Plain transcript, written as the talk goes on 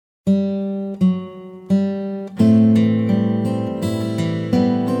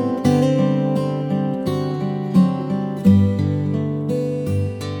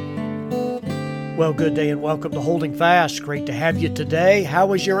good day and welcome to Holding Fast. Great to have you today.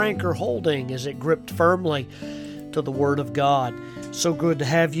 How is your anchor holding? Is it gripped firmly to the Word of God? So good to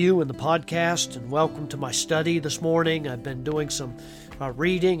have you in the podcast, and welcome to my study this morning. I've been doing some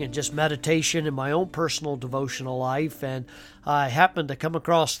reading and just meditation in my own personal devotional life, and I happened to come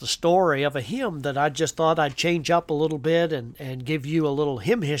across the story of a hymn that I just thought I'd change up a little bit and give you a little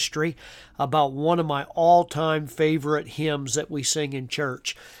hymn history about one of my all-time favorite hymns that we sing in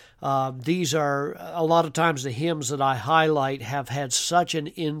church. These are, a lot of times the hymns that I highlight have had such an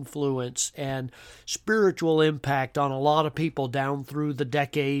influence and spiritual impact on a lot of people down through the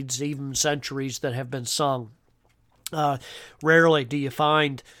decades, even centuries that have been sung. Rarely do you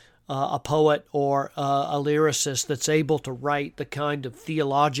find a poet or a lyricist that's able to write the kind of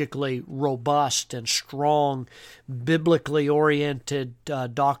theologically robust and strong, biblically oriented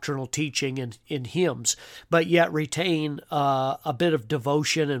doctrinal teaching in hymns, but yet retain a bit of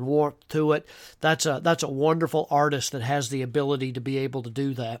devotion and warmth to it. That's a wonderful artist that has the ability to be able to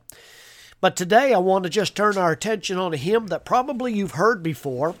do that. But today I want to just turn our attention on a hymn that probably you've heard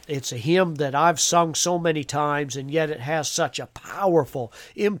before. It's a hymn that I've sung so many times, and yet it has such a powerful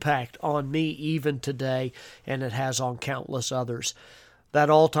impact on me even today, and it has on countless others.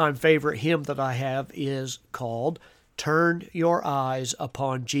 That all-time favorite hymn that I have is called Turn Your Eyes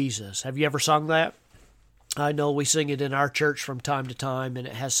Upon Jesus. Have you ever sung that? I know we sing it in our church from time to time, and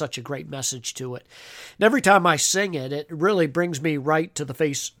it has such a great message to it. And every time I sing it, it really brings me right to the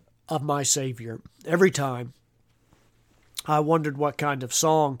face of my Savior. Every time I wondered what kind of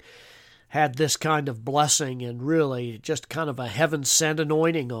song had this kind of blessing and really just kind of a heaven-sent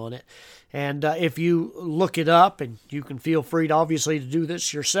anointing on it. And if you look it up, and you can feel free to obviously to do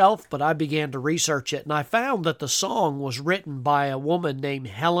this yourself, but I began to research it, and I found that the song was written by a woman named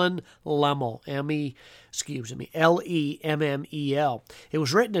Helen Lemmel, Lemmel. It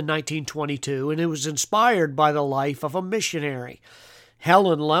was written in 1922, and it was inspired by the life of a missionary.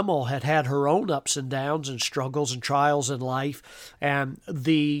 Helen Lemmel had had her own ups and downs and struggles and trials in life, and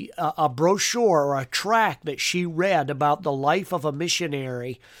a brochure or a tract that she read about the life of a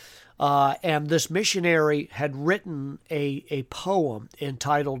missionary, and this missionary had written a poem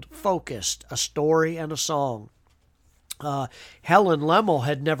entitled Focused, a Story and a Song. Helen Lemmel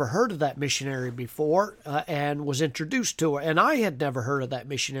had never heard of that missionary before and was introduced to her, and I had never heard of that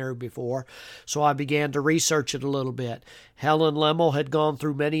missionary before, so I began to research it a little bit. Helen Lemmel had gone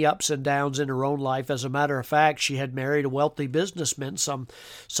through many ups and downs in her own life. As a matter of fact, she had married a wealthy businessman some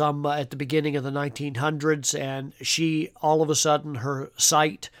at the beginning of the 1900s, and she, all of a sudden, her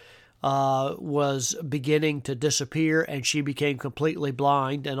sight was beginning to disappear, and she became completely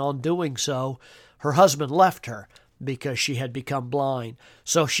blind, and on doing so, her husband left her because she had become blind.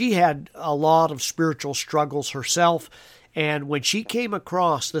 So she had a lot of spiritual struggles herself, and when she came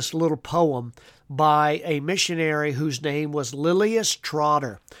across this little poem by a missionary whose name was Lilias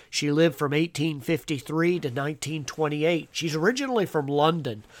Trotter, she lived from 1853 to 1928. She's originally from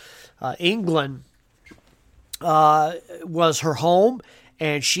London. England was her home,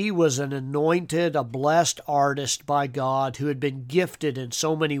 and she was an anointed, a blessed artist by God who had been gifted in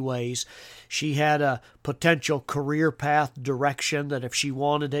so many ways. She had a potential career path direction that if she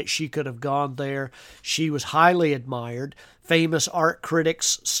wanted it, she could have gone there. She was highly admired. Famous art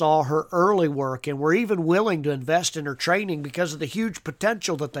critics saw her early work and were even willing to invest in her training because of the huge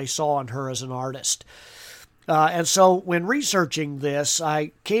potential that they saw in her as an artist. And so when researching this,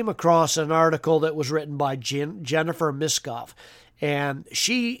 I came across an article that was written by Jennifer Miskoff. And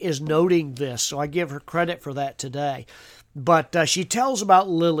she is noting this, so I give her credit for that today. But she tells about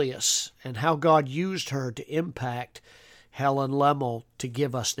Lilias and how God used her to impact Helen Lemmel to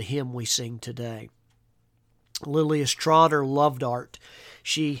give us the hymn we sing today. Lilias Trotter loved art.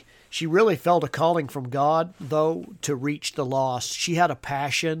 She really felt a calling from God, though, to reach the lost. She had a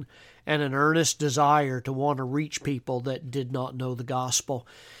passion and an earnest desire to want to reach people that did not know the gospel.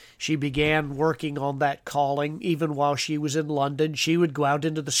 She began working on that calling even while she was in London. She would go out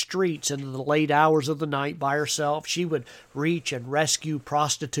into the streets into the late hours of the night by herself. She would reach and rescue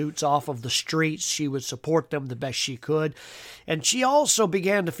prostitutes off of the streets. She would support them the best she could. And she also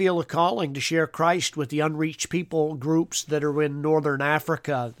began to feel a calling to share Christ with the unreached people groups that are in northern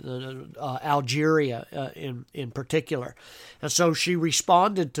Africa, Algeria in particular. And so she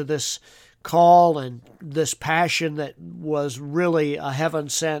responded to this call and this passion that was really a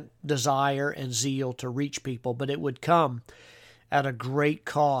heaven-sent desire and zeal to reach people, but it would come at a great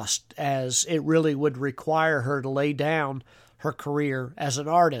cost, as it really would require her to lay down her career as an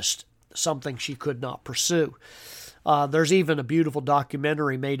artist, something she could not pursue. There's even a beautiful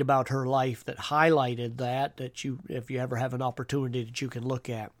documentary made about her life that highlighted that you, if you ever have an opportunity, that you can look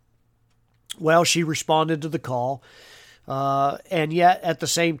at. Well, she responded to the call. And yet, at the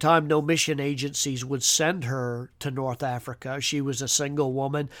same time, no mission agencies would send her to North Africa. She was a single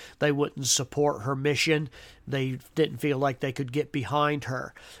woman. They wouldn't support her mission. They didn't feel like they could get behind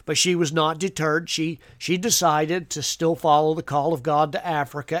her. But she was not deterred. She decided to still follow the call of God to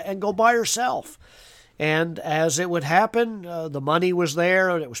Africa and go by herself. And as it would happen, the money was there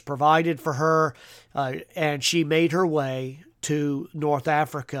and it was provided for her, and she made her way to North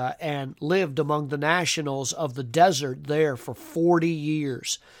Africa and lived among the nationals of the desert there for 40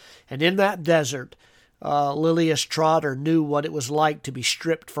 years. And in that desert, Lilias Trotter knew what it was like to be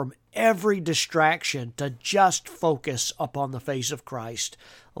stripped from every distraction to just focus upon the face of Christ,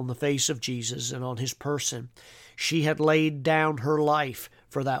 on the face of Jesus, and on His person. She had laid down her life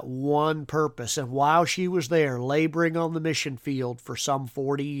for that one purpose, and while she was there laboring on the mission field for some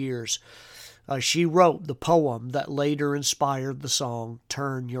 40 years, she wrote the poem that later inspired the song,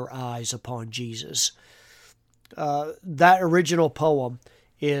 Turn Your Eyes Upon Jesus. That original poem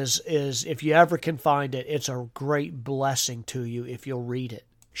is, if you ever can find it, it's a great blessing to you if you'll read it.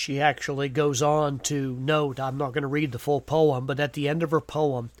 She actually goes on to note, I'm not going to read the full poem, but at the end of her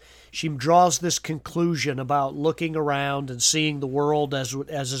poem, she draws this conclusion about looking around and seeing the world as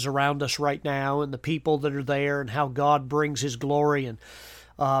is around us right now and the people that are there and how God brings His glory and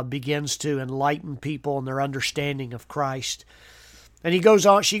begins to enlighten people in their understanding of Christ. And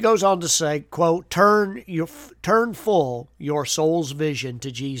she goes on to say, quote, turn full your soul's vision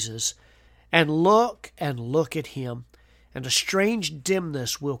to Jesus and look at Him, and a strange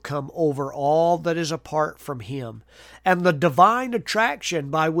dimness will come over all that is apart from Him, and the divine attraction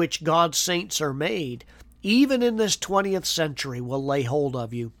by which God's saints are made, even in this 20th century, will lay hold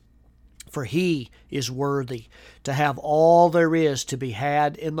of you. For He is worthy to have all there is to be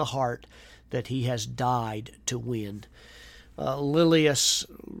had in the heart that He has died to win. Lilias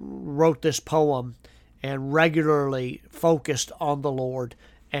wrote this poem and regularly focused on the Lord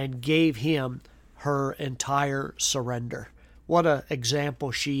and gave Him her entire surrender. What an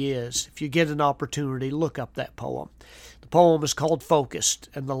example she is. If you get an opportunity, look up that poem. The poem is called Focused,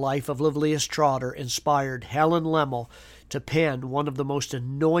 and the life of Lilias Trotter inspired Helen Lemmel to pen one of the most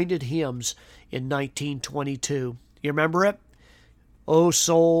anointed hymns in 1922. You remember it? O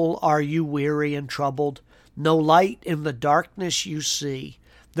soul, are you weary and troubled? No light in the darkness you see.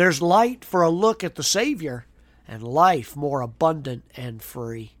 There's light for a look at the Savior, and life more abundant and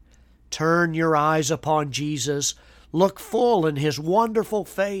free. Turn your eyes upon Jesus, look full in His wonderful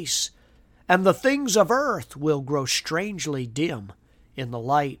face, and the things of earth will grow strangely dim in the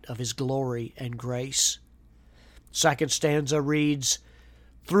light of His glory and grace. Second stanza reads,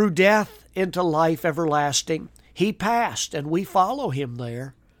 through death into life everlasting, He passed, and we follow Him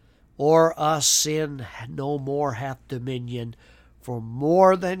there. O'er us sin no more hath dominion, for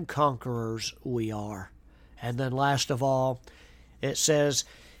more than conquerors we are. And then last of all, it says,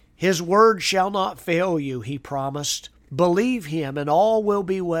 His word shall not fail you, He promised. Believe Him, and all will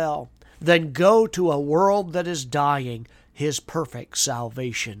be well. Then go to a world that is dying, His perfect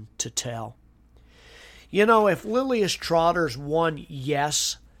salvation to tell. You know, if Lilias Trotter's one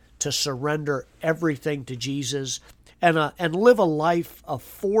yes to surrender everything to Jesus and live a life of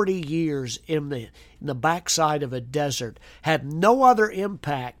 40 years in the backside of a desert had no other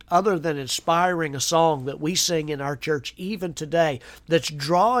impact other than inspiring a song that we sing in our church even today that's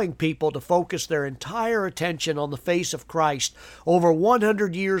drawing people to focus their entire attention on the face of Christ over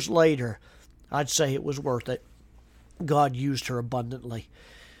 100 years later, I'd say it was worth it. God used her abundantly.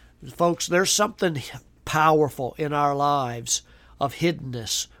 Folks, there's something powerful in our lives of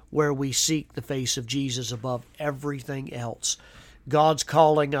hiddenness where we seek the face of Jesus above everything else. God's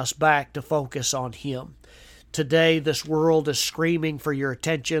calling us back to focus on Him. Today, this world is screaming for your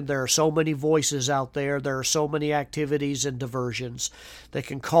attention. There are so many voices out there. There are so many activities and diversions that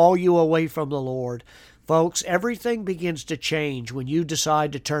can call you away from the Lord. Folks, everything begins to change when you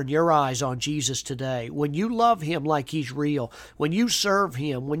decide to turn your eyes on Jesus today. When you love Him like He's real. When you serve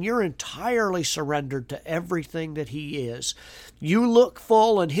Him. When you're entirely surrendered to everything that He is. You look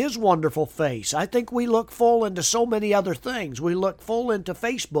full in His wonderful face. I think we look full into so many other things. We look full into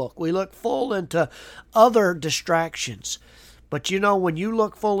Facebook. We look full into other distractions. But you know, when you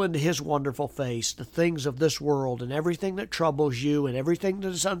look full into His wonderful face, the things of this world and everything that troubles you and everything that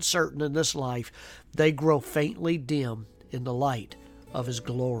is uncertain in this life, they grow faintly dim in the light of His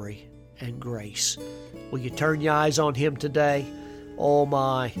glory and grace. Will you turn your eyes on Him today? Oh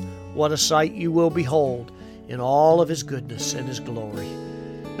my, what a sight you will behold in all of His goodness and His glory.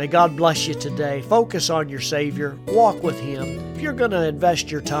 May God bless you today. Focus on your Savior. Walk with Him. If you're going to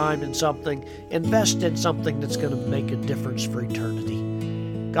invest your time in something, invest in something that's going to make a difference for eternity.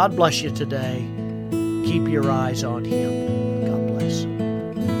 God bless you today. Keep your eyes on Him.